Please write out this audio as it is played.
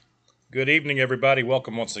Good evening, everybody.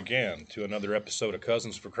 Welcome once again to another episode of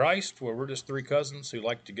Cousins for Christ, where we're just three cousins who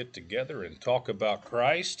like to get together and talk about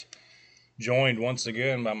Christ. Joined once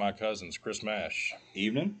again by my cousins, Chris Mash,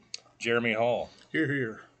 Evening. Jeremy Hall.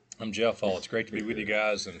 Here. I'm Jeff Hall. It's great to be with you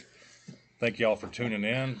guys, and thank you all for tuning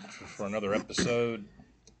in for another episode.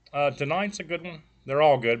 Tonight's a good one. They're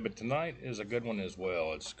all good, but tonight is a good one as well.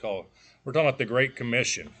 We're talking about the Great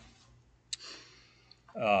Commission.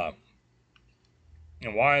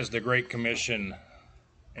 And why is the Great Commission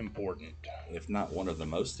important? If not one of the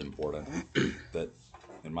most important, but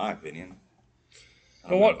in my opinion.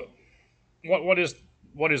 Well, what is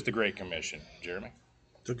the Great Commission, Jeremy?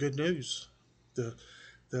 The good news,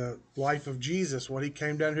 the life of Jesus, what he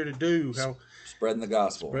came down here to do, how Spreading the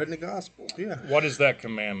gospel. spreading the gospel. Yeah, What does that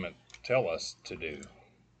commandment tell us to do?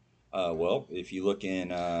 Well, if you look in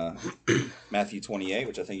Matthew 28,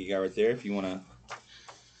 which I think you got right there, if you want to.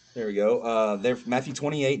 There we go. Matthew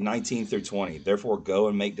 28, 19 through 20. Therefore, go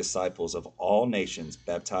and make disciples of all nations,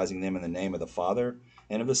 baptizing them in the name of the Father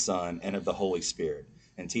and of the Son and of the Holy Spirit,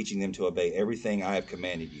 and teaching them to obey everything I have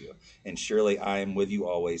commanded you. And surely I am with you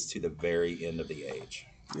always to the very end of the age.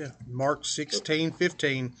 yeah. Mark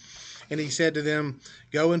 16:15, and he said to them,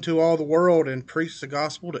 "Go into all the world and preach the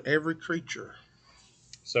gospel to every creature."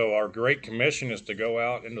 So our Great Commission is to go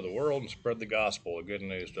out into the world and spread the gospel, the good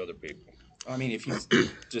news to other people. I mean, if you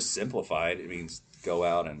just simplify it means go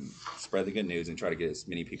out and spread the good news and try to get as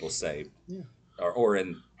many people saved. Yeah. Or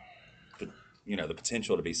in the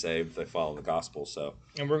potential to be saved if they follow the gospel. So,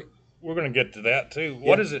 And we're going to get to that too.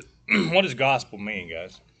 What is it? What does gospel mean,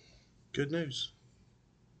 guys? Good news.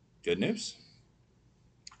 good news.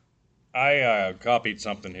 I copied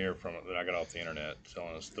something here from it that I got off the internet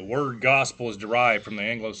telling us the word gospel is derived from the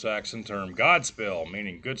Anglo-Saxon term Godspell,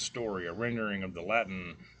 meaning good story, a rendering of the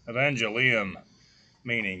Latin evangelium,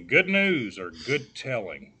 meaning good news or good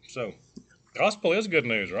telling. So, gospel is good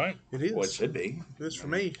news, right? It is. Well, it should be. It is for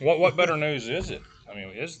me. What better news is it? I mean,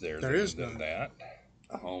 is there is than none. that?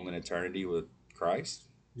 A home in eternity with Christ.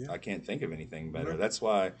 Yeah. I can't think of anything better. No. That's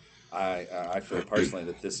why I feel personally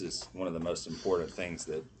that this is one of the most important things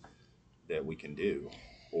that we can do.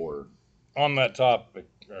 Or On that topic,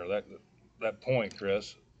 or that point,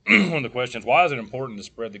 Chris, one of the questions, why is it important to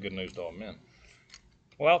spread the good news to all men?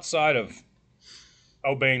 Well, outside of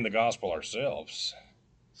obeying the gospel ourselves,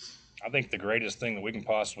 I think the greatest thing that we can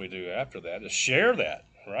possibly do after that is share that,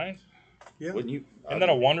 right? Yeah. wouldn't you? Isn't that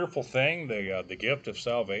a wonderful thing, the gift of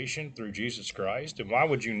salvation through Jesus Christ? And why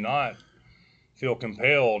would you not feel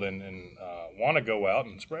compelled and want to go out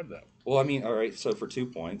and spread that? Well, I mean, all right. So for 2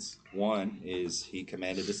 points, one is he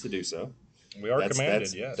commanded us to do so. We are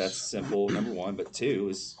commanded, yes. That's simple. Number one, but two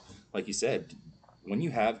is like you said, when you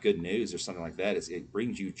have good news or something like that, it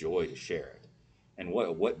brings you joy to share it. And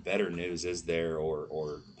what better news is there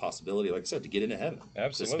or possibility, like I said, to get into heaven,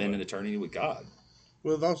 Absolutely. to spend an eternity with God.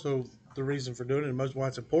 Well, also the reason for doing it, and most why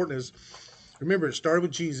it's important, is remember it started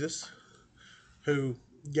with Jesus, who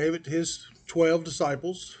gave it to his 12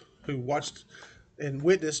 disciples, who watched and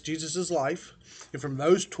witnessed Jesus' life, and from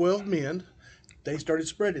those 12 men, they started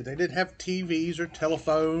spreading. They didn't have TVs or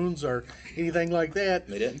telephones or anything like that.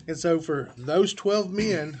 They didn't. And so for those 12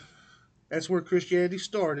 men, that's where Christianity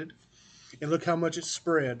started. And look how much it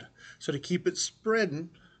spread. So to keep it spreading,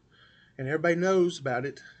 and everybody knows about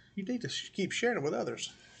it, you need to keep sharing it with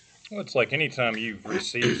others. Well, it's like anytime you've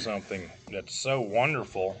received something that's so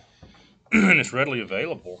wonderful and it's readily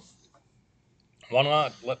available, why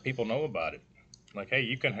not let people know about it? Like, hey,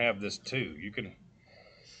 you can have this too.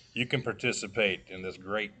 You can participate in this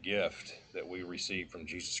great gift that we receive from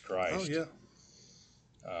Jesus Christ. Oh,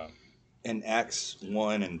 yeah. And Acts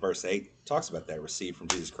 1 and verse 8 talks about that, received from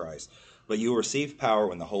Jesus Christ. But you will receive power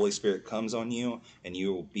when the Holy Spirit comes on you, and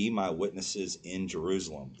you will be my witnesses in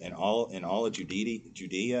Jerusalem, and all of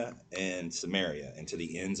Judea and Samaria, and to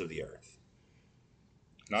the ends of the earth.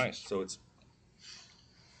 Nice. So it's,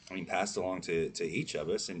 passed along to each of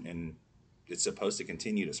us, and it's supposed to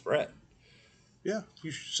continue to spread. Yeah.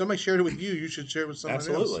 Somebody shared it with you, you should share it with someone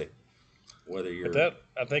Absolutely. else. Whether you're... But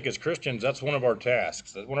I think as Christians, that's one of our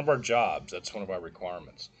tasks. That's one of our jobs. That's one of our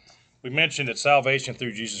requirements. We mentioned that salvation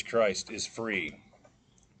through Jesus Christ is free,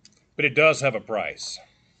 but it does have a price.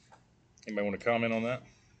 Anybody want to comment on that?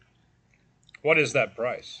 What is that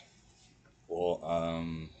price?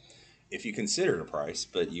 Well, if you consider it a price,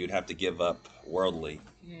 but you'd have to give up worldly.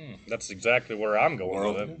 That's exactly where I'm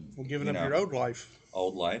going with it. Well, giving You up know. your old life.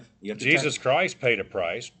 Old life. You have to Jesus Christ paid a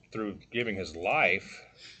price through giving his life,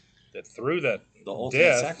 that through that the ultimate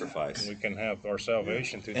death, sacrifice. we can have our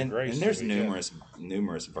salvation through the And grace. there's that we get.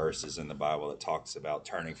 numerous verses in the Bible that talks about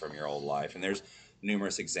turning from your old life. And there's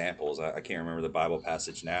numerous examples. I can't remember the Bible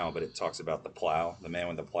passage now, but it talks about the plow, the man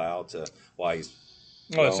with the plow, to why he's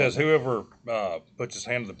Well, it says, plowing. whoever puts his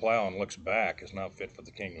hand to the plow and looks back is not fit for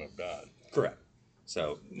the kingdom of God. Correct.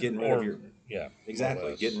 So getting rid of Or, your yeah, more or exactly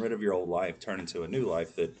less. getting rid of your old life, turn into a new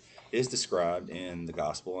life that is described in the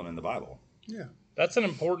gospel and in the Bible. Yeah. That's an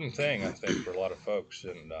important thing, I think, for a lot of folks.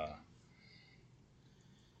 And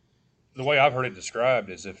the way I've heard it described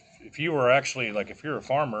is if you were actually like if you're a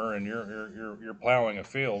farmer and you're plowing a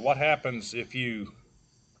field, what happens if you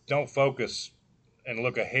don't focus and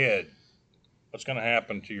look ahead? What's going to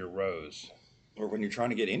happen to your rows? Or when you're trying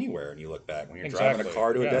to get anywhere and you look back, when you're driving Exactly. a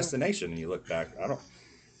car to a Yeah. destination and you look back,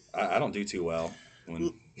 I don't do too well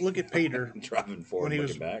when Look at Peter driving forward when he and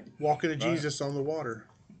was looking back. walking to Jesus on the water.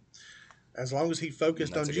 As long as he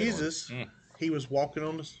focused That's on a good one. Jesus, he was walking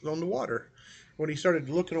on the water. When he started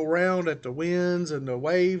looking around at the winds and the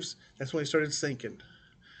waves, that's when he started sinking.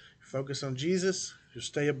 Focus on Jesus, you'll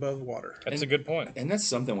stay above water. That's a good point. And that's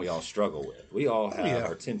something we all struggle with. We all have yeah.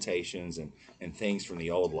 our temptations and things from the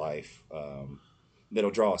old life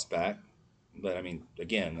that'll draw us back. But I mean,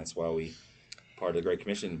 again, that's why part of the Great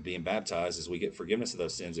Commission being baptized is we get forgiveness of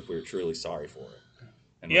those sins if we're truly sorry for it.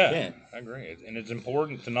 And Yeah, repent. I agree. And it's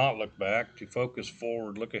important to not look back, to focus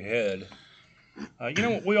forward, look ahead.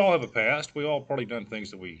 We all have a past. We all probably done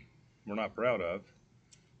things that we're not proud of.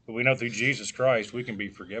 But we know through Jesus Christ we can be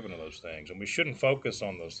forgiven of those things. And we shouldn't focus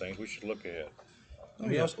on those things. We should look ahead.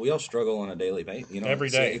 We all struggle on a daily basis. Every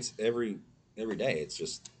day. It's every day. It's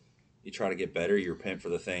just you try to get better. You repent for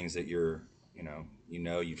the things that you've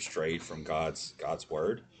strayed from God's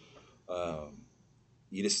word.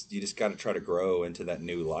 You just got to try to grow into that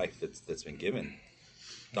new life that's been given,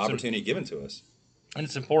 the opportunity given to us. And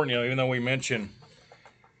it's important, even though we mention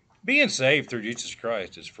being saved through Jesus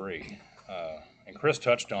Christ is free. And Chris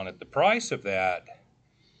touched on it. The price of that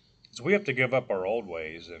is we have to give up our old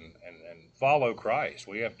ways and follow Christ.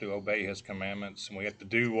 We have to obey his commandments, and we have to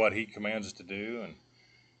do what he commands us to do.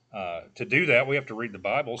 And to do that, we have to read the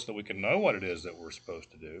Bible so that we can know what it is that we're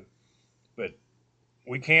supposed to do. But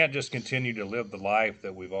we can't just continue to live the life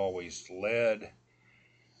that we've always led.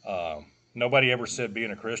 Nobody ever said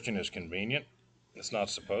being a Christian is convenient. It's not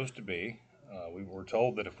supposed to be. We were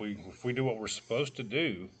told that if we do what we're supposed to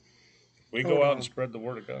do, we go out and spread the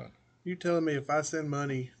word of God. You telling me if I send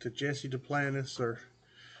money to Jesse Duplantis or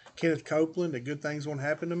Kenneth Copeland that good things won't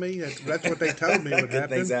happen to me? That's what they told me would Good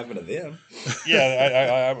happen. things happen to them.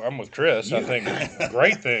 Yeah, I'm with Chris. I think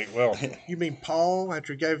great thing. Well, You mean Paul,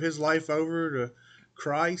 after he gave his life over to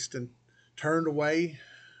Christ and turned away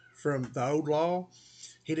from the old law,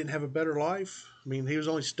 he didn't have a better life? I mean, he was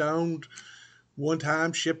only stoned one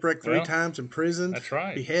time, shipwrecked three times, imprisoned, that's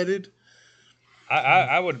right. beheaded.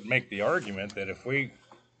 I would make the argument that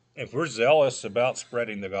if we're zealous about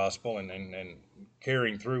spreading the gospel and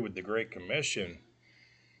carrying through with the Great Commission,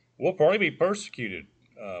 we'll probably be persecuted.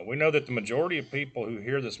 We know that the majority of people who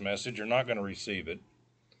hear this message are not going to receive it.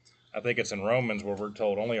 I think it's in Romans where we're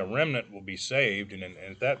told only a remnant will be saved. And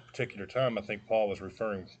at that particular time, I think Paul was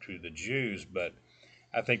referring to the Jews, but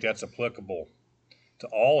I think that's applicable to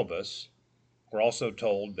all of us. We're also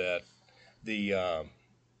told that the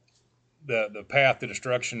path to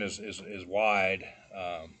destruction is wide,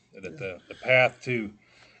 that the path to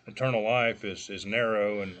eternal life is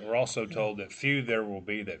narrow, and we're also told that few there will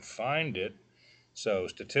be that find it. So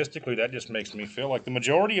statistically, that just makes me feel like the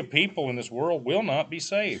majority of people in this world will not be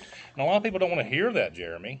saved. And a lot of people don't want to hear that,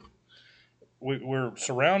 Jeremy. We're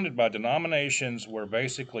surrounded by denominations where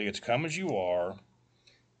basically it's come as you are.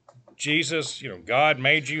 Jesus, God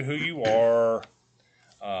made you who you are.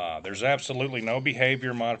 There's absolutely no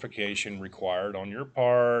behavior modification required on your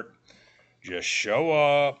part. Just show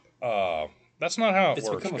up. That's not how it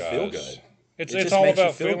works, become a guys. feel-good. It's just all makes you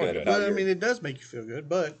about feel feeling good good. about But I your- mean, it does make you feel good,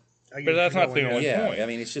 but I But that's not the only Yeah, point. I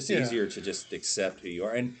mean, it's just Yeah. easier to just accept who you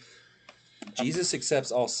are. And Jesus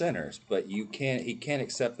accepts all sinners, but he can't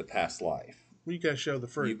accept the past life. You got to show the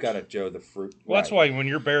fruit. You've got to show the fruit. Well, that's right. why when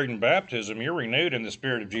you're buried in baptism, you're renewed in the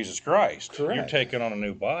Spirit of Jesus Christ. Correct. You're taking on a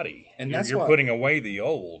new body. And you're, that's you're why- putting away the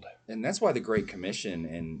old. And that's why the Great Commission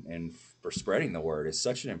and for spreading the word is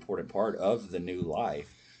such an important part of the new life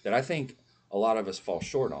that I think a lot of us fall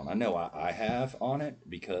short on. I know I have on it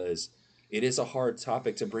because it is a hard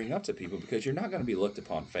topic to bring up to people because you're not going to be looked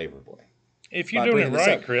upon favorably. If you're By doing it bringing this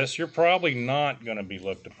right, up. Chris, you're probably not going to be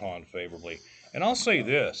looked upon favorably. And I'll say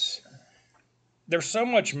this. There's so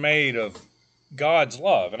much made of God's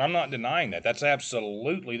love, and I'm not denying that. That's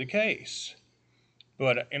absolutely the case.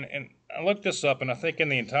 But and I looked this up, and I think in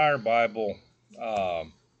the entire Bible,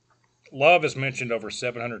 love is mentioned over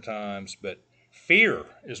 700 times, but fear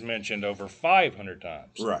is mentioned over 500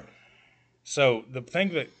 times. Right. So the thing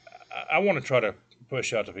that I want to try to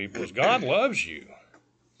push out to people is God loves you.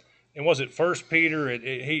 And was it First Peter?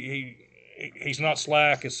 He's not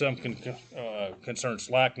slack as some concern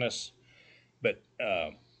slackness, but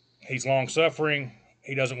he's long suffering.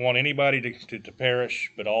 He doesn't want anybody to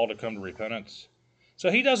perish, but all to come to repentance. So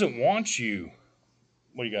he doesn't want you.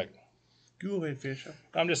 What do you got? Go ahead, Fisher.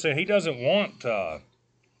 I'm just saying he doesn't want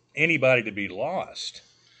anybody to be lost.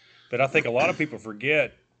 But I think a lot of people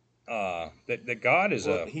forget that God is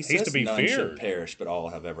He he's says to be none should feared. perish, but all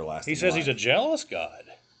have everlasting He says life. he's a jealous God.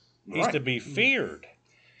 He's Right. to be feared.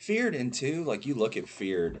 Feared, and too, like you look at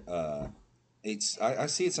feared. I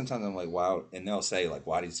see it sometimes. I'm like, wow, and they'll say like,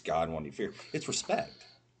 why does God want you feared? It's respect.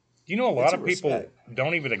 You know, a lot It's of people respect.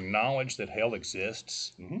 don't even acknowledge that hell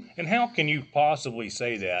exists. Mhm. And how can you possibly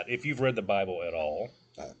say that if you've read the Bible at all?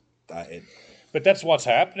 It, But that's what's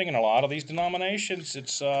happening in a lot of these denominations.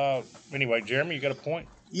 It's anyway, Jeremy, you got a point?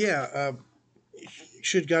 Yeah,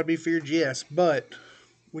 should God be feared? Yes, but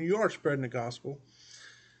when you are spreading the gospel,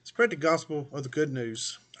 spread the gospel of the good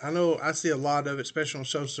news. I know I see a lot of it, especially on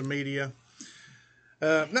social media.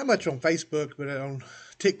 Not much on Facebook, but on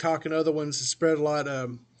TikTok and other ones, it spread a lot.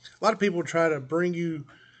 A lot of people try to bring you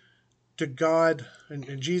to God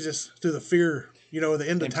and Jesus through the fear, of the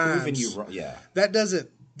end of and proving times. you wrong. Yeah. That doesn't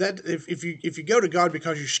if you go to God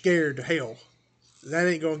because you're scared to hell, that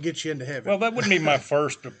ain't going to get you into heaven. Well, that wouldn't be my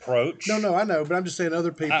first approach. No, I know, but I'm just saying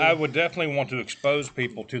other people. I would definitely want to expose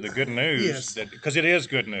people to the good news, Yes. because it is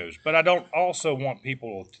good news. But I don't also want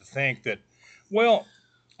people to think that, well,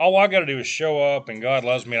 all I got to do is show up and God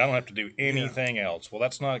loves me. And I don't have to do anything else. Well,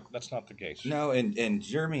 that's not the case. No, and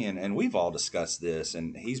Jeremy and we've all discussed this,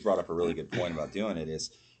 and he's brought up a really good point about doing it.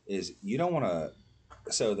 Is you don't want to.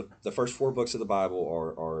 So the first 4 books of the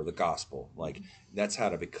Bible are the gospel. Like that's how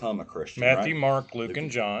to become a Christian. Matthew, right? Mark, Luke, and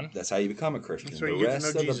John. That's how you become a Christian. That's where The you get to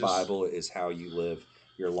rest know of Jesus. the Bible is how you live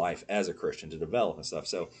your life as a Christian to develop and stuff.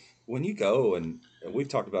 So when you go and we've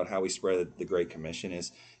talked about how we spread the Great Commission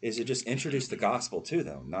is to just introduce the gospel to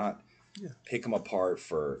them, not pick them apart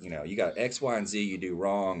for, you got X, Y, and Z you do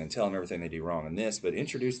wrong and tell them everything they do wrong in this, but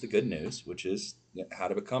introduce the good news, which is how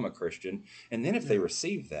to become a Christian. And then if they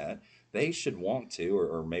receive that, they should want to,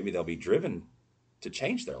 or maybe they'll be driven to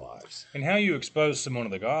change their lives. And how you expose someone to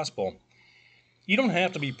the gospel. You don't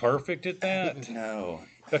have to be perfect at that. No.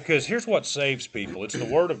 Because here's what saves people. It's the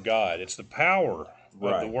Word of God. It's the power of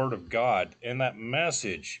Right. the Word of God and that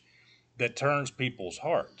message that turns people's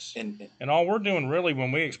hearts. And all we're doing really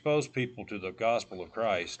when we expose people to the gospel of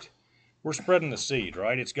Christ, we're spreading the seed,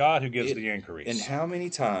 right? It's God who gives the increase. And how many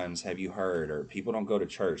times have you heard, or people don't go to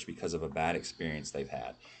church because of a bad experience they've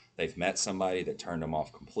had? They've met somebody that turned them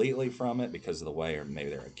off completely from it because of the way, or maybe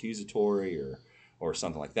they're accusatory or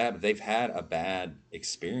something like that. But they've had a bad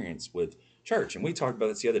experience with church. And we talked about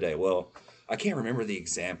this the other day. Well, I can't remember the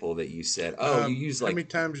example that you said. Oh, you use how many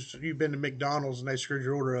times you've been to McDonald's and they screwed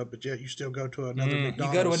your order up, but yet you still go to another you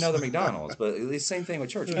McDonald's? go to another McDonald's, but it's the same thing with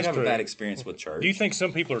church. You can That's have true. a bad experience with church. Do you think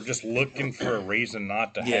some people are just looking for a reason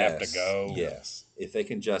not to have to go? Yes, if they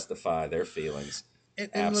can justify their feelings. And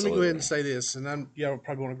let me go Absolutely. ahead and say this, and y'all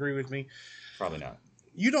probably won't agree with me. Probably not.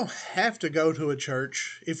 You don't have to go to a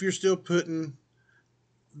church if you're still putting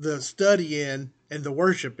the study in and the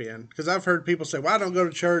worship in. Because I've heard people say, well, I don't go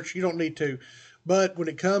to church. You don't need to. But when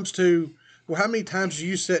it comes to, well, how many times do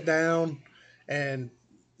you sit down and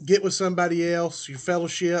get with somebody else, you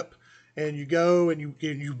fellowship, and you go and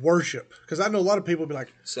you worship? Because I know a lot of people be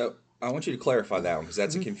like, So I want you to clarify that one because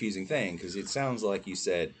that's a confusing thing because it sounds like you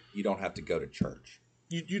said you don't have to go to church.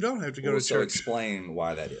 you don't have to go Well, to so church. explain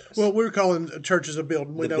why that is. Well, we're calling churches a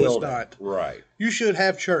building. We the know building. it's not. Right. You should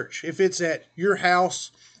have church. If it's at your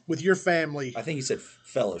house with your family, I think you said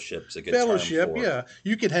fellowship's a good fellowship, term for it. yeah.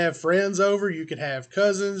 You could have friends over, you could have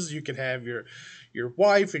cousins, you could have your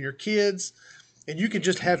wife and your kids, and you could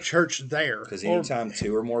just have church there. Because anytime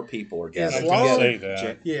 2 or more people are I gathered was long- going to together, say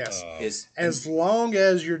that. Yes. is As long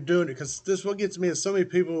as you're doing it, because this what gets me is so many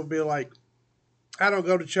people will be like, I don't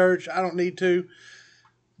go to church, I don't need to.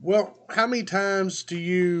 Well, how many times do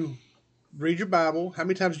you read your Bible? How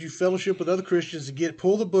many times do you fellowship with other Christians and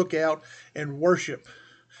pull the book out and worship?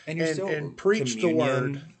 and you're and- still and preach the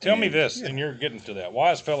communion word. Tell me and- this, and you're getting to that.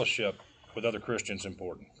 Why is fellowship with other Christians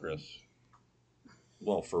important, Chris?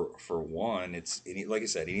 Well, for one, it's like I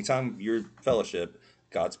said, anytime you're fellowship,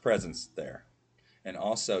 God's presence there, and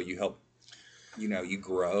also you help, you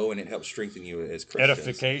grow, and it helps strengthen you as Christians.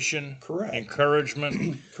 Edification, Correct.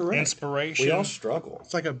 encouragement, Correct. inspiration. We all struggle.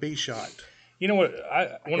 It's like a B shot. You know what?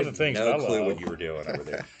 One of the things no that I clue love. what you were doing over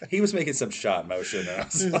there. He was making some shot motion, and I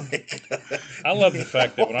was like, I love the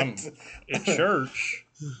fact that when I'm at church,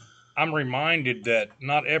 I'm reminded that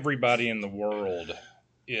not everybody in the world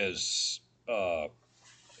is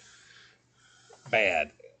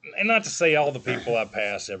bad. And not to say all the people I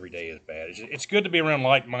pass every day is bad. It's good to be around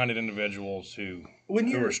like-minded individuals who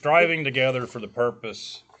are striving together for the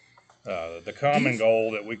purpose, the common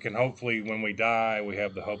goal that we can hopefully, when we die, we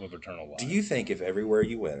have the hope of eternal life. Do you think if everywhere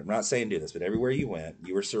you went, I'm not saying do this, but everywhere you went,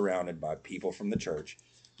 you were surrounded by people from the church,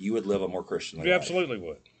 you would live a more Christian life? You absolutely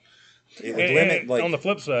would. It would limit, and on the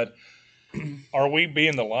flip side, are we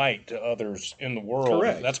being the light to others in the world?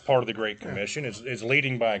 Correct. That's part of the Great Commission, is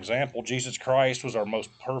leading by example. Jesus Christ was our most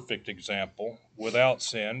perfect example without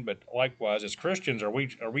sin, but likewise, as Christians, are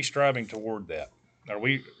we striving toward that?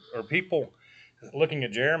 Are people looking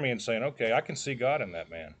at Jeremy and saying, okay, I can see God in that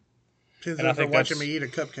man? Depends And I if they're think watching me eat a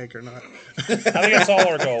cupcake or not. I think that's all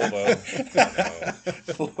our goal, though.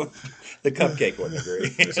 The cupcake wouldn't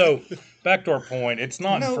agree. So, back to our point, it's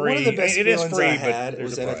not free. One of the best it is feelings free, I but had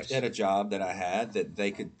there's was a price. at a job that I had that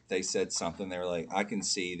they said something. They were like, I can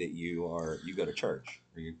see that you go to church.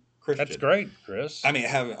 Are you Christian? That's great, Chris. I mean, I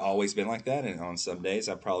haven't always been like that, and on some days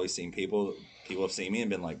I've probably seen people have seen me and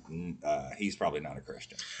been like, he's probably not a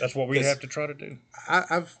Christian. That's what we have to try to do.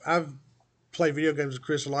 I've played video games with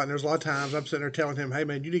Chris a lot, and there's a lot of times I'm sitting there telling him, hey,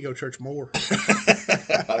 man, you need to go to church more.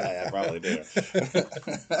 I probably do.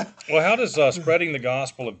 Well, how does spreading the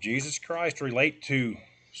gospel of Jesus Christ relate to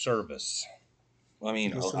service? I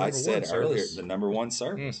mean, It's the I number said one earlier, service. the number one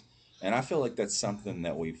service. And I feel like that's something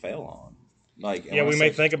that we fail on. Like, Yeah, we may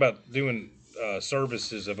think about doing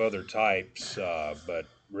services of other types, but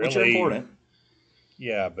really, which are important.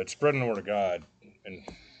 Yeah, but spreading the word of God. And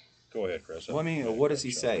go ahead, Chris. Well, I mean, what does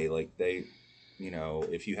he say? Like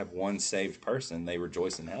if you have one saved person, they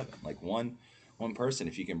rejoice in heaven. Like one person,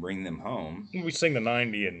 if you can bring them home. We sing the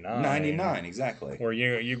 90 and 9. 99, exactly. Where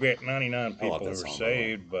you get 99 people who are song,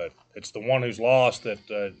 saved, but it's the one who's lost that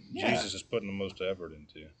Yeah. Jesus is putting the most effort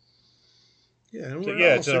into. Yeah, and So, we're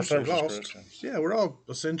yeah, all it's in our essentially service as lost. Christians. Yeah, we're all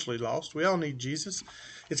essentially lost. We all need Jesus.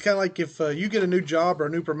 It's kind of like if you get a new job or a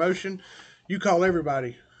new promotion, you call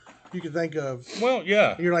everybody you can think of. Well,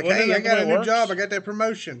 yeah. And you're like, Well, hey, isn't I that the got way a it new works? job. I got that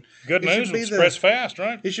promotion. Good It should news be will spread fast,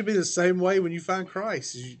 right? It should be the same way when you find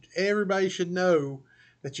Christ. Everybody should know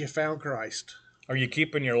that you found Christ. Are you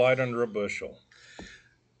keeping your light under a bushel?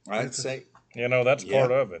 I'd say. That's Yeah.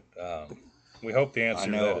 part of it. We hope the answer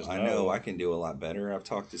to that is no. I know I can do a lot better. I've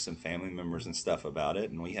talked to some family members and stuff about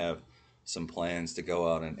it, and we have some plans to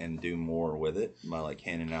go out and do more with it by like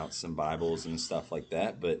handing out some Bibles and stuff like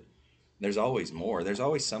that. But there's always more. There's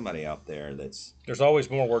always somebody out there that's There's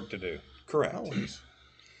always more work to do. correct. Always.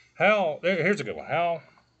 Here's a good one. How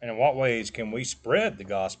and in what ways can we spread the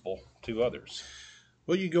gospel to others?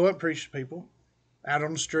 Well, you go up and preach to people out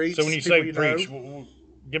on the streets. So when you people say preach, know.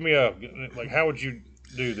 give me how would you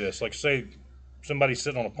do this? Like say somebody's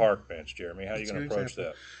sitting on a park bench, Jeremy. How are you That's a going to good approach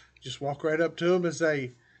example. that? Just walk right up to them and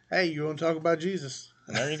say, hey, you want to talk about Jesus?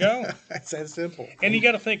 And there you go. It's that simple. And you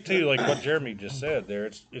got to think too, like what Jeremy just said there.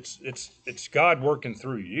 It's God working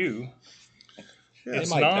through you. Yeah, It It's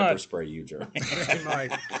might not- pepper spray you, Jeremy. it might.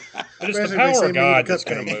 But it's the Especially if they power see of me eat a God that's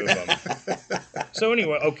going to cupcake. move them. So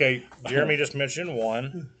anyway, okay, Jeremy just mentioned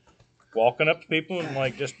one, walking up to people and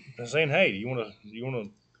like just saying, "Hey, do you want to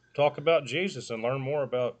talk about Jesus and learn more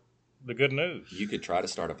about the good news?" You could try to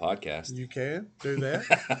start a podcast. You can do that.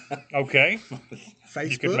 Okay,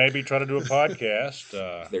 Facebook. you could maybe try to do a podcast.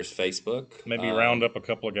 There's Facebook. Maybe round up a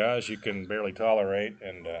couple of guys you can barely tolerate,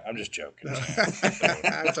 and I'm just joking.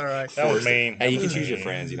 That's all right. That was mean. Hey, you can choose your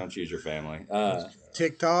friends. You don't choose your family.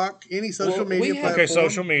 TikTok, any social Well, media we have- platform. Okay,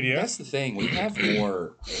 social media. That's the thing. We have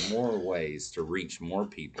more ways to reach more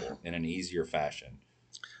people in an easier fashion.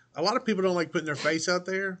 A lot of people don't like putting their face out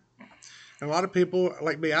there. And a lot of people,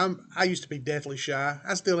 like me, I used to be deathly shy.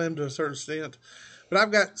 I still am to a certain extent. But I've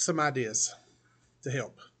got some ideas to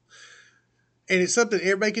help. And it's something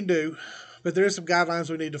everybody can do, but there are some guidelines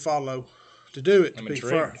we need to follow to do it I'm for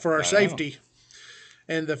intrigued. our I know. safety.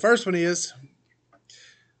 And the first one is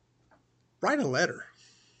write a letter.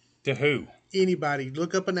 To who? Anybody,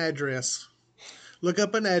 look up an address. Look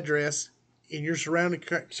up an address in your surrounding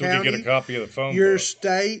So we county, can get a copy of the phone your book.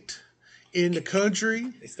 state, in the country.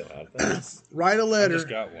 They still have those. Write a I letter. just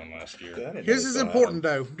got one last year. Here's is important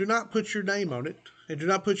though. Do not put your name on it, and do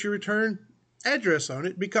not put your return address on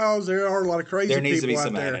it, because there are a lot of crazy There needs to people be out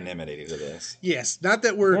some there. anonymity to this. Yes, not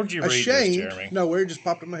that we're Where'd you read this, ashamed. Jeremy? No, it just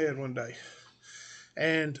popped in my head one day.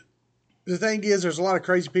 And the thing is, there's a lot of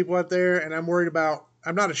crazy people out there, and I'm worried about.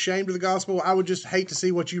 I'm not ashamed of the gospel. I would just hate to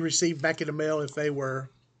see what you received back in the mail if they were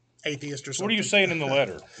atheist or something. What are you saying in the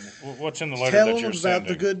letter? What's in the letter Tell that them you're about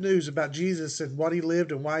sending? the good news about Jesus and what he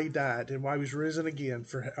lived and why he died and why he was risen again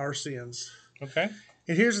for our sins. Okay.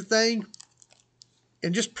 And here's the thing.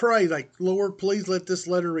 And just pray, like, Lord, please let this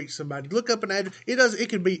letter reach somebody. Look up an address. It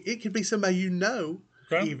could be somebody you know,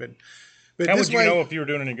 Okay. even. But How this would you way, know if you were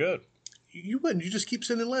doing any good? you wouldn't. You just keep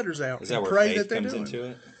sending letters out Is that and where pray faith that they're comes doing. into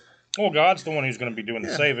it? Well, God's the one who's going to be doing the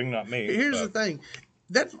Yeah. saving, not me. Here's the thing.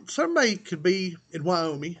 That somebody could be in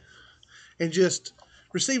Wyoming and just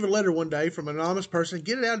receive a letter one day from an anonymous person,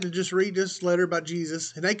 get it out and just read this letter about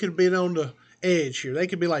Jesus, and they could be on the edge here. They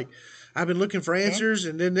could be like, I've been looking for answers,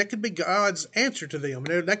 and then that could be God's answer to them.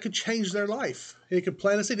 And that could change their life. It could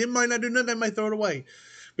plant a seed. It might not do nothing. They may throw it away.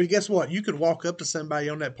 But guess what? You could walk up to somebody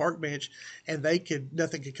on that park bench, and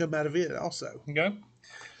nothing could come out of it also. Okay.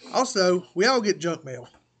 Also, we all get junk mail.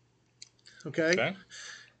 Okay? Okay.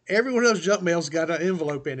 Every one of those junk mail's got an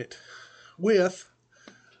envelope in it with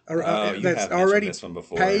You that's have already mentioned this one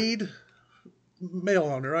before. paid mail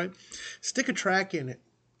on it, right? Stick a track in it.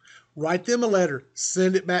 Write them a letter.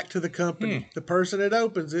 Send it back to the company. The person that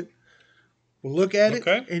opens it will look at it,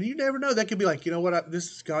 Okay. and you never know. That could be like, you know what? This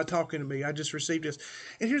is God talking to me. I just received this.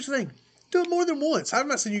 And here's the thing. Do it more than once. I'm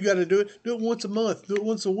not saying you got to do it. Do it once a month. Do it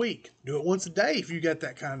once a week. Do it once a day if you got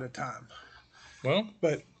that kind of time. Well,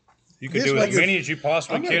 But you could This do way as you're- many as you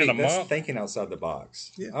possibly can in a That's month. thinking outside the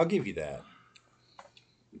box. Yeah. I'll give you that.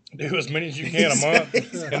 Do as many as you can a month,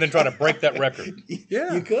 and then try to break that record.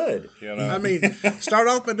 Yeah. You could. You know, I mean, start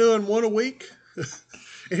off by doing one a week. And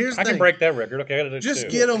here's the I thing. can break that record. Okay, I gotta do Just two.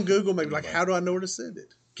 get on Google, maybe like, how do I know where to send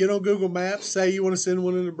it? Get on Google Maps, say you want to send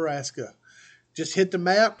one to Nebraska. Just hit the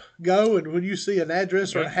map, go, and when you see an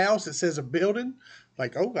address or a house that says a building,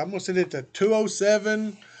 like, oh, I'm going to send it to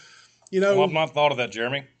 207, Well, I've not thought of that,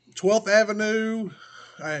 Jeremy. 12th Avenue,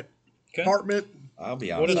 apartment. I'll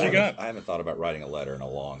be What honest. has you got? I haven't thought about writing a letter in a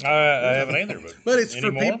long I time. haven't either. But it's any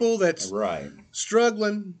for more? people that's Right.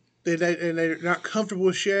 struggling and they're not comfortable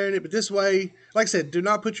with sharing it. But this way, like I said, do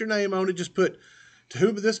not put your name on it. Just put, to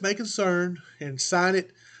whom this may concern, and sign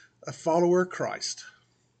it, a follower of Christ.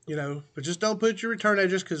 But just don't put your return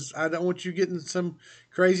address, because I don't want you getting some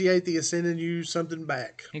crazy atheist sending you something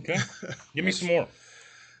back. Okay, give me some more.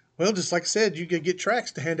 Well, just like I said, you could get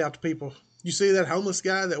tracts to hand out to people. You see that homeless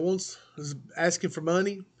guy that is asking for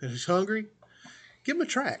money and he's hungry? Give him a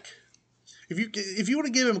tract. If you want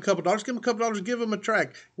to give him a couple dollars, give him a couple dollars. Give him a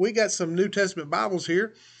tract. We got some New Testament Bibles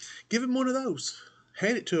here. Give him one of those.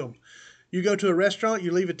 Hand it to him. You go to a restaurant,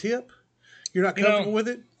 you leave a tip. You're not comfortable with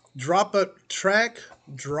it. Drop a tract.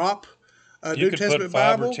 Drop a You New could Testament put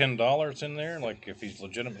 $5 Bible. or $10 in there, like if he's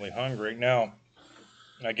legitimately hungry. Now,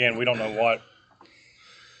 again, we don't know what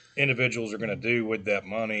individuals are going to do with that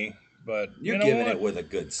money, but You're you know giving what? it with a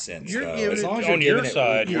good sense. You're though. giving As it- long as on you're your giving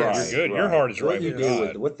side, it, you're right, good. Your heart is what right you with do God.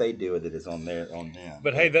 with what they do with it is on them.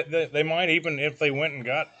 But hey, they might, even if they went and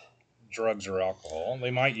got drugs or alcohol,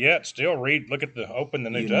 they might yet still open the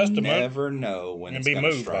New you Testament never know when and it's be going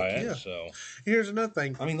to moved by strike it. you. Yeah. So Here's another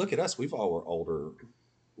thing. I mean, look at us. We've all were older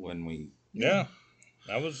when we yeah,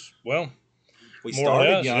 that was More or started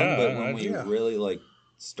less, young, yeah, but when we yeah. really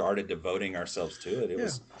started devoting ourselves to it, it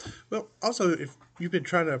was Well, also, if you've been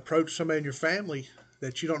trying to approach somebody in your family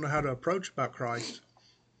that you don't know how to approach about Christ,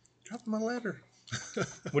 drop them a letter.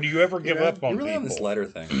 Would you ever give up on you're really on people? this letter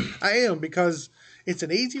thing. I am, because it's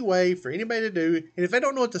an easy way for anybody to do. And if they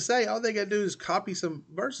don't know what to say, all they got to do is copy some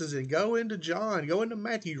verses and go into John, go into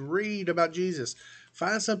Matthew, read about Jesus,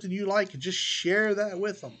 find something you like, and just share that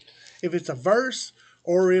with them. If it's a verse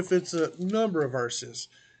or if it's a number of verses,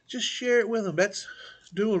 just share it with them. That's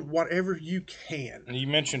doing whatever you can. And you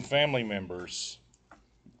mentioned family members.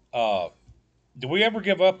 Do we ever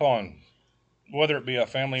give up on, whether it be a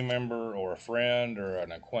family member or a friend or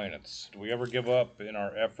an acquaintance? Do we ever give up in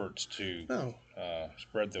our efforts to No,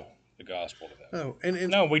 spread the gospel to them? no. And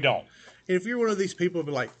No, we don't. if you're one of these people,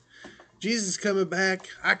 be like, Jesus is coming back,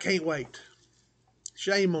 I can't wait.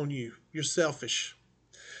 Shame on you. You're selfish.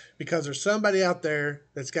 Because there's somebody out there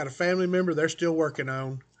that's got a family member they're still working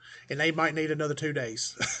on, and they might need another 2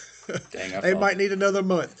 days. Dang, I They thought- might need another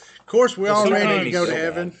month. Of course, we're all ready to sometimes- go to So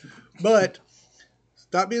heaven, but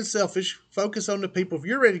stop being selfish. Focus on the people. If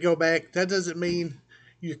you're ready to go back, that doesn't mean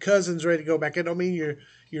your cousin's ready to go back. That don't mean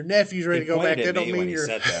your nephew's ready He to go back. pointed That at don't me mean when he your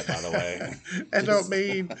said that, by the way. that don't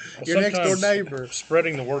mean your next door Sometimes neighbor.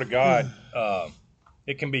 Spreading the word of God,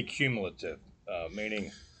 it can be cumulative,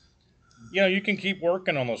 meaning, you can keep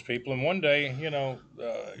working on those people, and one day,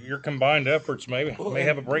 your combined efforts may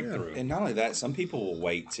have a breakthrough. And not only that, some people will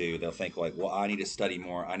wait too. They'll think like, well, I need to study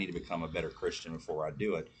more. I need to become a better Christian before I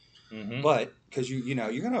do it. Mhm. But because you're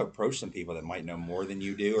going to approach some people that might know more than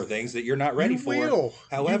you do, or things that you're not ready You for. will.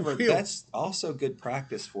 However, You will. that's also good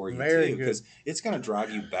practice for you Very too, good. because it's going to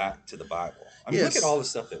drive you back to the Bible. I mean, Yes. look at all the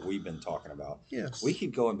stuff that we've been talking about. Yes. We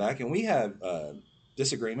keep going back, and we have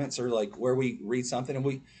disagreements or like where we read something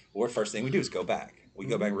and first thing we do is go back. We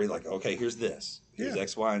go back and read like, okay, here's this. Here's Yeah.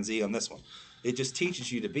 X, Y, and Z on this one. It just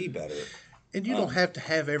teaches you to be better. And you don't have to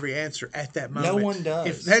have every answer at that moment. No one does.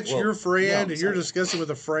 If that's Well, your friend yeah, and you're sorry. discussing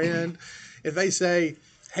with a friend, if they say,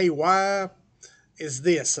 "Hey, why is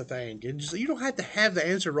this a thing?" and you don't have to have the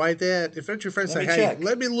answer right there. If that's your friend, Let say, me "Hey, check."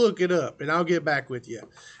 let me look it up, and I'll get back with you."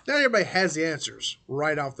 Not everybody has the answers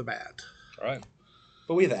right off the bat. Right.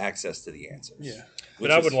 But we have access to the answers. Yeah.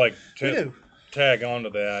 But I would like We to do. tag on to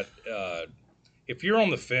that. If you're on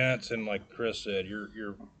the fence and like Chris said,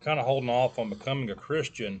 you're kind of holding off on becoming a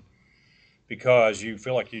Christian because you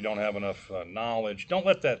feel like you don't have enough knowledge, don't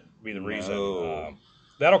let that be the reason. No.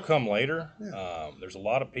 That'll come later. There's a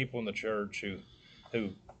lot of people in the church who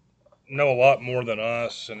know a lot more than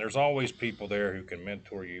us, and there's always people there who can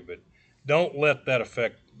mentor you. But don't let that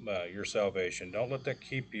affect your salvation. Don't let that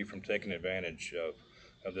keep you from taking advantage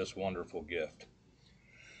of this wonderful gift.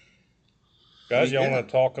 Guys, y'all Yeah. want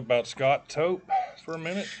to talk about Scott Tope for a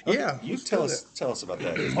minute? Yeah. You let's tell do us that. tell us about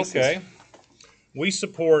that. Okay. We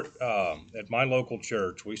support, at my local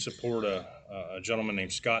church, we support a gentleman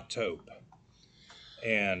named Scott Tope.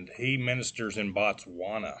 And he ministers in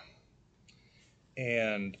Botswana.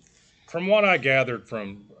 And from what I gathered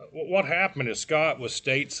from what happened is Scott was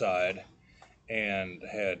stateside and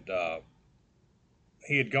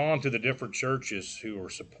he had gone to the different churches who were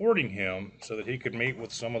supporting him so that he could meet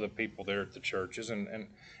with some of the people there at the churches and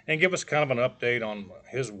give us kind of an update on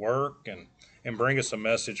his work and bring us a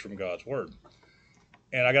message from God's Word.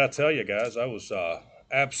 And I got to tell you guys, I was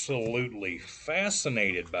absolutely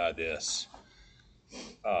fascinated by this.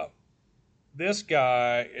 This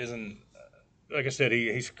guy isn't, like I said,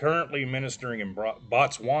 he's currently ministering in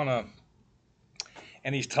Botswana,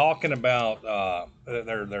 and he's talking about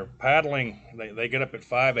they're paddling. They get up at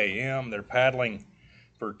 5 a.m. They're paddling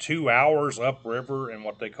for 2 hours upriver in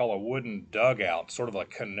what they call a wooden dugout, sort of a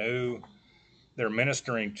canoe. They're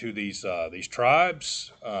ministering to these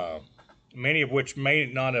tribes, many of which may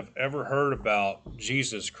not have ever heard about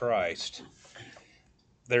Jesus Christ.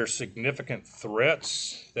 There's significant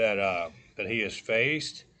threats that he has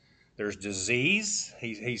faced. There's disease.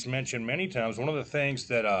 He's mentioned many times. One of the things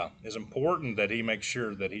that is important that he makes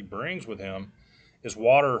sure that he brings with him is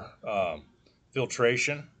water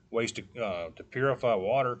filtration, ways to purify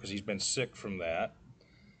water because he's been sick from that.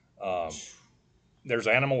 There's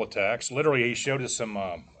animal attacks. Literally, he showed us a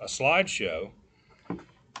slideshow,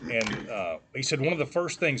 and he said one of the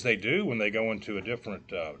first things they do when they go into a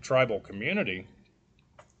different tribal community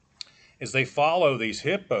is they follow these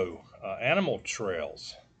hippo animal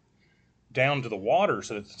trails down to the water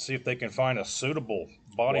so that to see if they can find a suitable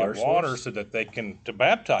body of water source? so that they can to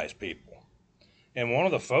baptize people. And one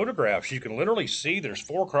of the photographs, you can literally see there's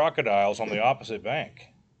 4 crocodiles on the opposite bank.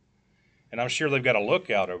 And I'm sure they've got a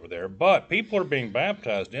lookout over there. But people are being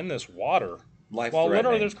baptized in this water while literally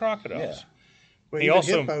Life-threatening. there's crocodiles. Yeah. Well, He even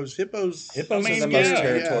also- hippos. Hippos I mean, are the most yeah.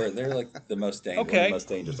 territorial. They're like the most dangerous, Okay. one of the most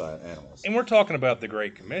dangerous animals. And we're talking about the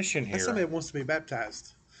Great Commission here. That's somebody that wants to be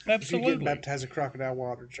baptized. If you Absolutely. get baptized in crocodile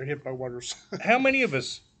waters or hippo waters. How many of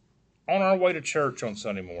us on our way to church on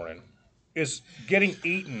Sunday morning is getting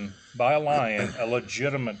eaten by a lion a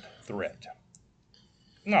legitimate threat?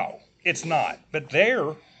 No, it's not. But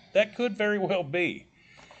that could very well be.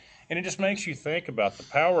 And it just makes you think about the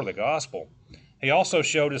power of the gospel. He also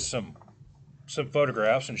showed us some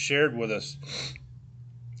photographs and shared with us.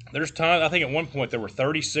 There's time, I think at one point there were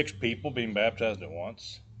 36 people being baptized at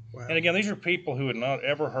once. Wow. And again, these are people who had not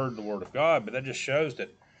ever heard the word of God, but that just shows that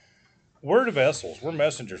we're the vessels, we're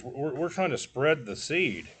messengers, we're trying to spread the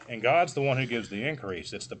seed, and God's the one who gives the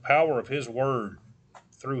increase. It's the power of His word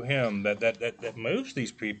through Him that moves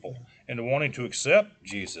these people into wanting to accept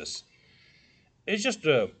Jesus. It's just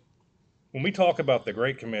when we talk about the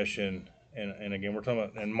Great Commission, and again, we're talking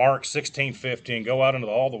about in Mark 16:15, go out into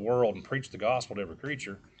all the world and preach the gospel to every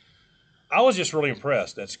creature. I was just really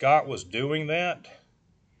impressed that Scott was doing that.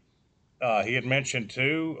 He had mentioned,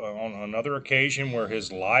 too, on another occasion where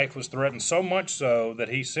his life was threatened, so much so that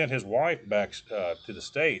he sent his wife back to the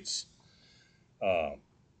States. And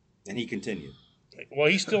he continued. Well,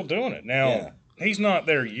 he's still doing it. Now, Yeah. he's not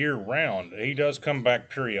there year-round. He does come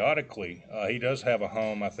back periodically. He does have a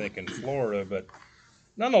home, I think, in Florida. But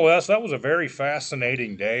nonetheless, that was a very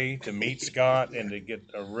fascinating day to meet Scott and to get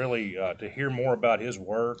a really to hear more about his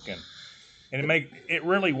work. And it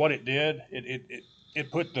really what it did, it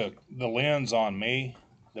put the lens on me,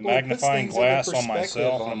 the Well, it puts magnifying things into glass on perspective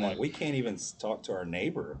myself, on and I'm that. like, we can't even talk to our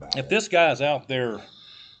neighbor about if it. this guy's out there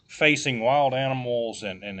facing wild animals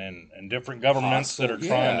and different governments that are Hostile,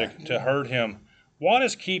 trying yeah. to hurt him, what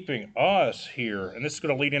is keeping us here? And this is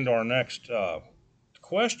going to lead into our next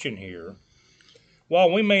question here.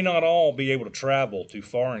 While we may not all be able to travel to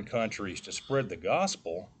foreign countries to spread the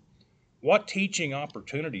gospel, what teaching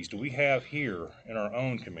opportunities do we have here in our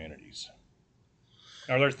own communities?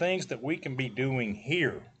 Are there things that we can be doing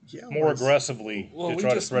here more aggressively to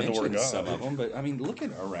try to spread the word of God? Some of them, but I mean,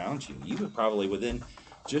 looking around you, you would probably within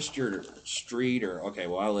just your street or okay,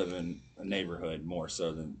 well, I live in a neighborhood more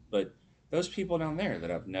so than, but those people down there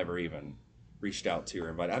that I've never even reached out to or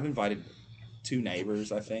invited. I've invited 2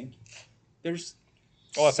 neighbors. I think there's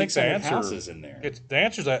well, I think the 600 answer houses in there. The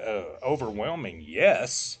answer is overwhelming.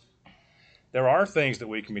 Yes, there are things that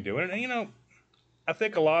we can be doing, and you know, I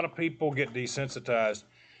think a lot of people get desensitized,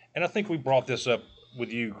 and I think we brought this up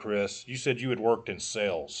with you, Chris. You said you had worked in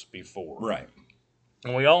sales before, Right?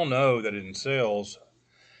 And we all know that in sales,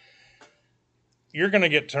 you're going to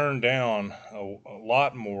get turned down a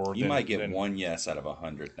lot more. You might get 1 yes out of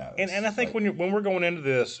 100 no's. And I think when we're going into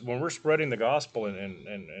this, when we're spreading the gospel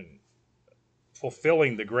and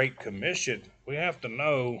fulfilling the Great Commission, we have to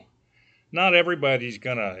know not everybody's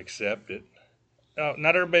going to accept it.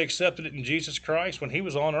 Not everybody accepted it in Jesus Christ when he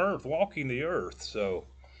was on earth, walking the earth. So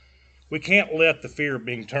we can't let the fear of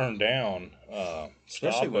being turned down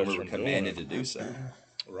especially when stop us we're from commanded doing to do so.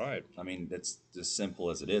 Right. I mean, that's as simple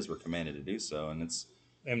as it is. We're commanded to do so, and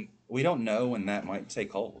And we don't know when that might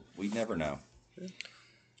take hold. We never know.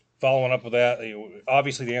 following up with that,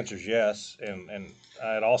 obviously the answer is yes. And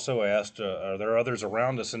I had also asked, are there others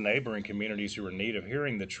around us in neighboring communities who are in need of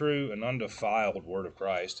hearing the true and undefiled word of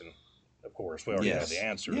Christ? And of course, we already know the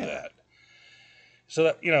answer to that. So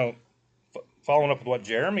that, you know, following up with what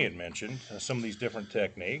Jeremy had mentioned, some of these different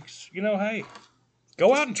techniques, you know, hey,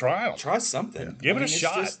 go out and try them. Try something. Give it a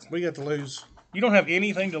shot. We got to lose. You don't have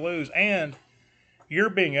anything to lose, and you're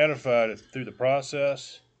being edified through the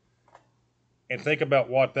process. And think about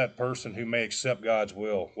what that person who may accept God's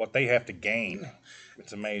will, what they have to gain.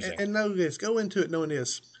 It's amazing. And know this. Go into it knowing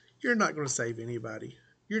this. You're not going to save anybody.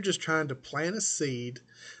 You're just trying to plant a seed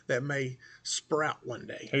that may sprout one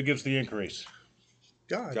day. Who gives the increase?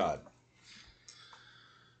 God.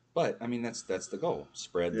 But I mean, that's the goal.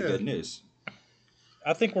 Spread the good news.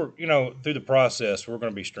 I think we're, you know, through the process, we're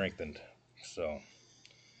going to be strengthened. So,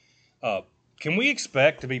 can we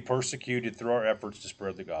expect to be persecuted through our efforts to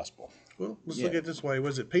spread the gospel? Well, let's look at it this way.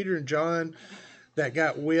 Was it Peter and John that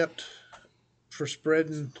got whipped for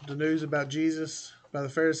spreading the news about Jesus by the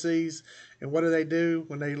Pharisees? And what do?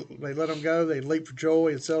 When they let them go, they leap for joy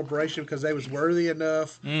and celebration because they was worthy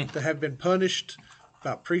enough to have been punished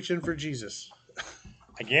by preaching for Jesus.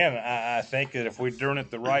 Again, I think that if we're doing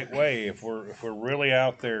it the right way, if we're really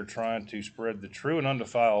out there trying to spread the true and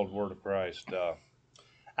undefiled word of Christ,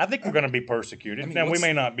 I think we're going to be persecuted. Now, we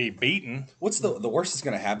may not be beaten. What's the worst that's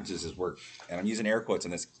going to happen to us is we're, and I'm using air quotes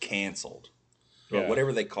on this, canceled. Or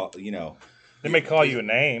whatever they call, you know. They may call you a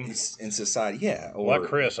name. In society, yeah. Or, like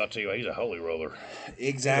Chris, I'll tell you, he's a holy roller.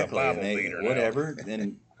 Exactly. He's a Bible beater whatever. Now.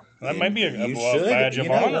 Then That may be a should. badge of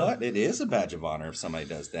you know honor. What? It is a badge of honor if somebody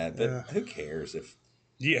does that. But who cares if...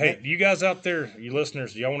 Hey, you guys out there, you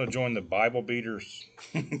listeners, do y'all want to join the Bible Beaters?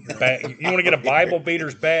 You want to get a Bible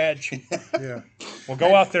Beaters badge? Yeah. Well,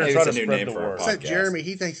 go out there and try to Maybe it's a new spread name the for our word. podcast. Except Jeremy,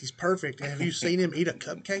 he thinks he's perfect. Have you seen him eat a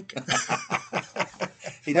cupcake?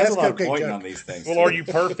 He does a lot of cupcake pointing joke. on these things. Well, are you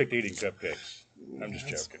perfect eating cupcakes? I'm just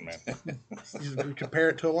joking, man. You compare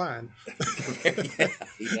it to a lion.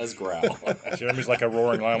 He does growl. Jeremy's like a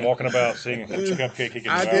roaring lion walking about seeing which cupcake he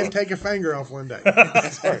can I devour. did take a finger off one day.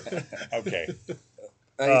 Sorry. Okay.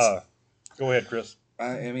 Go ahead, Chris.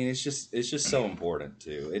 I mean, it's just so important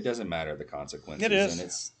too. It doesn't matter the consequences. It is. And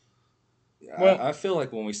it's. Well, I feel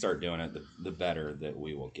like when we start doing it, the better that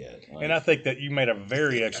we will get. Like, and I think that you made a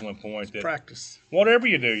very excellent point that Practice. whatever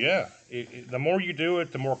you do, the more you do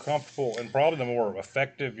it, the more comfortable and probably the more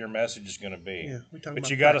effective your message is going to be. Yeah, we talking but about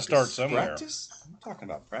you got to practice. start somewhere. practice. I'm talking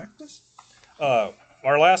about practice.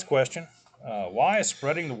 Our last question: why is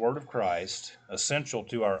spreading the word of Christ essential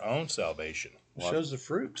to our own salvation? Shows the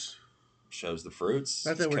fruits. Shows the fruits.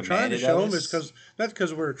 Not that It's we're trying to commanded show of them, us. it's not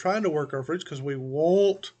because we're trying to work our fruits, because we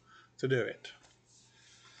want to do it.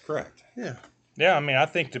 Correct. Yeah. Yeah, I mean, I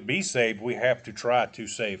think to be saved, we have to try to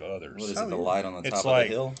save others. What is Oh, it? The yeah. light on the It's top of like-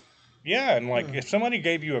 the hill. Yeah, and like if somebody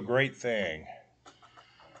gave you a great thing,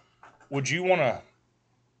 would you want to?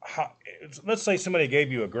 Let's say somebody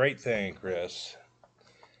gave you a great thing, Chris,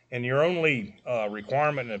 and your only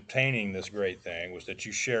requirement in obtaining this great thing was that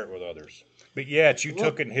you share it with others. But yet you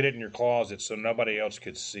took it and hid it in your closet so nobody else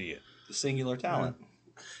could see it. The singular talent.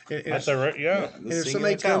 And That's a right, yeah. The and if singular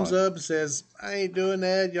somebody comes talent. up and says, I ain't doing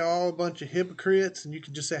that, y'all all a bunch of hypocrites, and you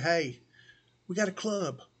can just say, hey, we got a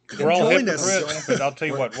club. Come We're all join us. hypocrites, but I'll tell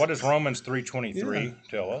you what does Romans 3:23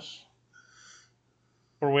 tell us?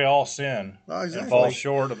 For we all sin Oh, and exactly. fall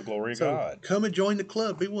short of the glory of So God. come and join the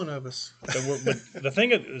club. Be one of us. But the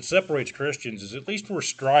thing that separates Christians is at least we're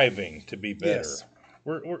striving to be better. Yes.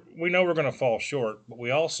 We know we're going to fall short, but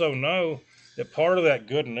we also know that part of that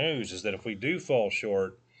good news is that if we do fall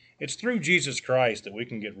short, it's through Jesus Christ that we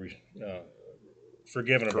can get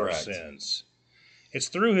forgiven of our Correct. sins. It's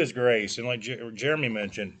through His grace, and like Jeremy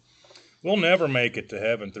mentioned, we'll never make it to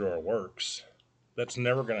heaven through our works. That's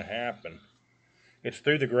never going to happen. It's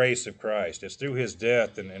through the grace of Christ. It's through His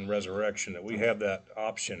death and resurrection that we have that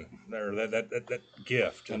option, or that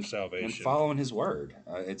gift of And salvation. following His word.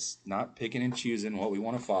 It's not picking and choosing what we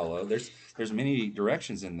want to follow. There's many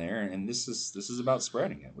directions in there, and this is about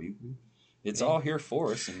spreading it. It's all here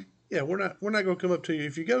for us. And Yeah, we're not going to come up to you.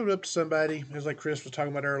 If you go up to somebody, as like Chris was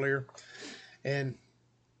talking about earlier, and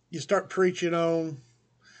you start preaching on,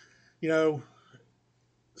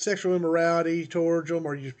 sexual immorality towards them,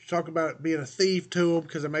 or you talk about being a thief to them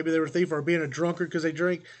because maybe they were a thief, or being a drunkard because they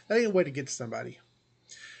drink, that ain't a way to get to somebody.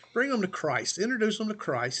 Bring them to Christ. Introduce them to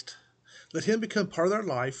Christ. Let Him become part of their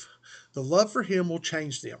life. The love for Him will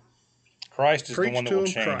change them. Christ is Preach the one that to will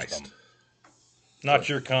them change Christ. them, not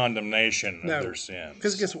your condemnation of No, their sins.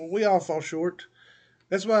 because guess what? We all fall short.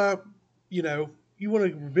 That's why, you want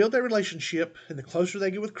to build that relationship, and the closer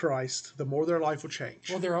they get with Christ, the more their life will change.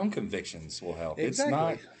 well, their own convictions will help. Exactly.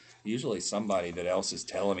 It's not usually somebody that else is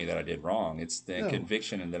telling me that I did wrong. It's the No.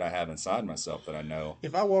 conviction that I have inside myself that I know.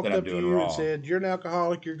 If I walked that I'm up to doing you wrong. and said, "You're an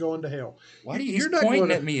alcoholic, you're going to hell," Why do you You're he's not pointing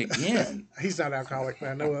gonna- at me again? he's not alcoholic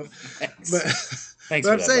that I know of. Thanks. But Thanks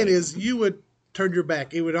what for I'm that, saying buddy. is, you would turn your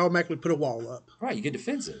back. It would automatically put a wall up. Right, you get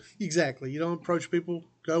defensive. Exactly. You don't approach people.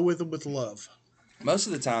 Go with them with love. Most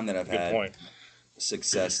of the time that I've Good had point.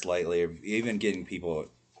 success lately, or even getting people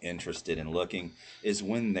interested in looking, is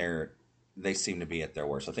when they seem to be at their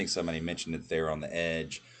worst. I think somebody mentioned that they're on the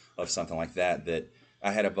edge of something like that. That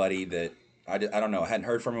I had a buddy that I don't know, I hadn't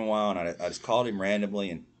heard from him in a while, and I just called him randomly,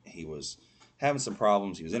 and he was having some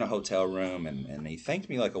problems. He was in a hotel room, and he thanked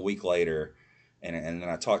me like a week later, and then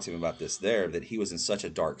I talked to him about this that he was in such a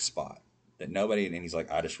dark spot that nobody, and he's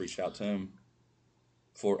like, I just reached out to him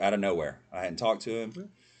out of nowhere. I hadn't talked to him,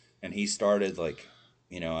 and he started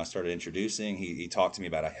I started introducing. He talked to me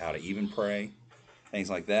about how to even pray, things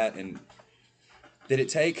like that. And did it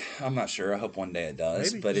take? I'm not sure. I hope one day it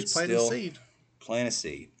does. Maybe but just it's plant still a seed. plant a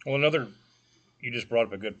seed. Well, you just brought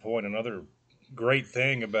up a good point. Another great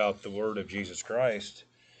thing about the word of Jesus Christ,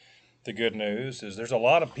 the good news, is there's a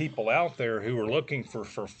lot of people out there who are looking for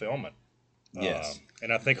fulfillment. Yes.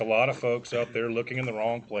 And I think a lot of folks out there looking in the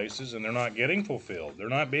wrong places, and they're not getting fulfilled. They're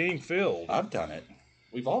not being filled. I've done it.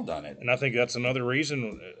 We've all done it. And I think that's another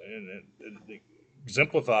reason it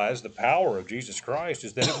exemplifies the power of Jesus Christ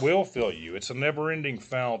is that it will fill you. It's a never-ending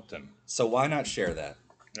fountain. So why not share that?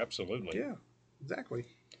 Absolutely. Yeah, exactly.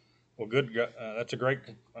 Well, good. That's a great,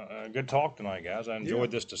 good talk tonight, guys. I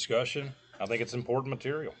enjoyed this discussion. I think it's important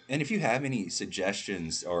material. And if you have any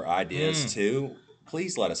suggestions or ideas too,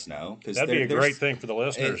 please let us know. Because That'd be a great thing for the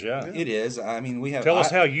listeners. Yeah. It is. I mean, we have. Tell us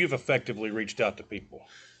how you've effectively reached out to people,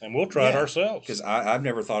 and we'll try it ourselves. Because I've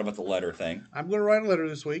never thought about the letter thing. I'm going to write a letter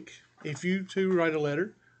this week. If you too write a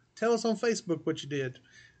letter, tell us on Facebook what you did.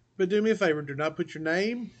 But do me a favor, do not put your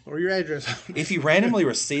name or your address on it. If you randomly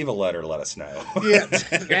receive a letter, let us know. Yeah,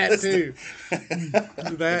 that too.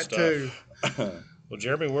 That too. Well,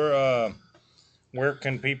 Jeremy, where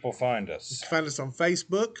can people find You us? can find us on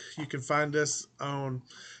Facebook. You can find us on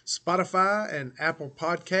Spotify and Apple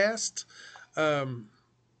Podcast.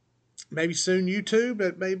 Maybe soon YouTube.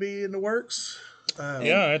 That may be in the works.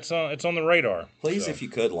 Yeah, it's on the radar. Please, So, if you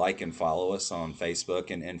could, like and follow us on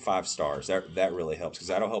Facebook and 5 stars. That really helps because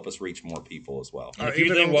that'll help us reach more people as well. If Or you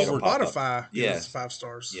even think on what we're- Spotify, give Yes. us 5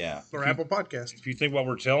 stars. Yeah. Or Apple Podcast. if you think what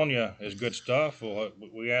we're telling you is good stuff, well,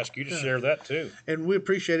 we ask you to share that too. And we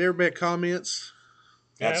appreciate everybody that comments.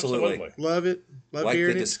 Yeah, Absolutely. Love it. Love Like the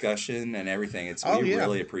hearing it. discussion and everything. Oh, we yeah.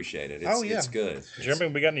 really appreciate it. Oh, yeah. It's good. Jeremy,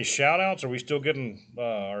 we got any shout outs? Are we still getting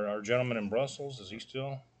our gentleman in Brussels? Is he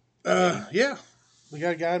still? Yeah. We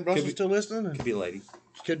got a guy in Brussels be- still listening. And Could be a lady.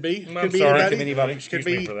 could be. I'm Could be sorry. anybody. Anybody. Excuse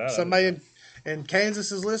Could me be for that. somebody in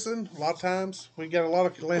Kansas is listening. A lot of times we got a lot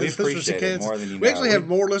of listeners in appreciate it Kansas. more than you we know. actually have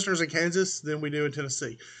more listeners in Kansas than we do in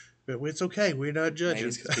Tennessee, but it's okay. We're not Maybe judging.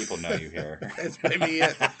 it's because people know you here. That's maybe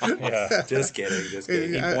it. Yeah. Just kidding. Just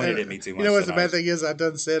kidding. He pointed at me too much. You know what's the tonight. bad thing is I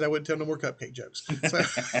done said I wouldn't tell no more cupcake jokes. So,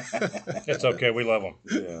 It's okay. We love them.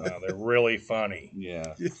 Yeah. They're really funny.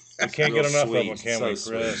 Yeah. We can't Real get enough sweet. of them, can So we,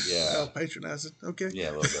 sweet. Chris? Yeah. oh, patronizing. Okay.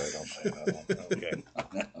 Yeah, a little bit. Don't say that one. Okay.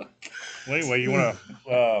 Well, anyway, you want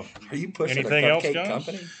to Are you pushing Anything a else, cupcake Jones?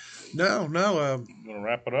 company? No.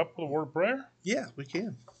 wrap it up with a word of prayer? Yeah, we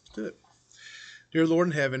can. Let's do it. Dear Lord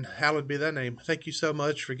in heaven, hallowed be thy name. Thank you so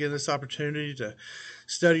much for giving this opportunity to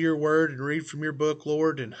study your word and read from your book,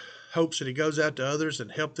 Lord, in hopes that it goes out to others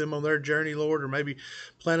and help them on their journey, Lord, or maybe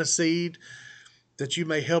plant a seed that you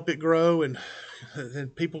may help it grow and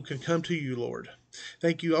people can come to you, Lord.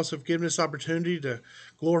 Thank you also for giving us opportunity to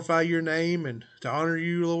glorify your name and to honor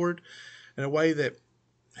you, Lord, in a way that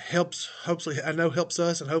hopefully, I know helps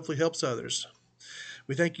us and hopefully helps others.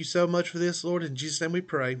 We thank you so much for this, Lord. In Jesus' name we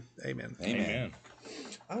pray. Amen. Amen. Amen.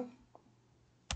 Oh,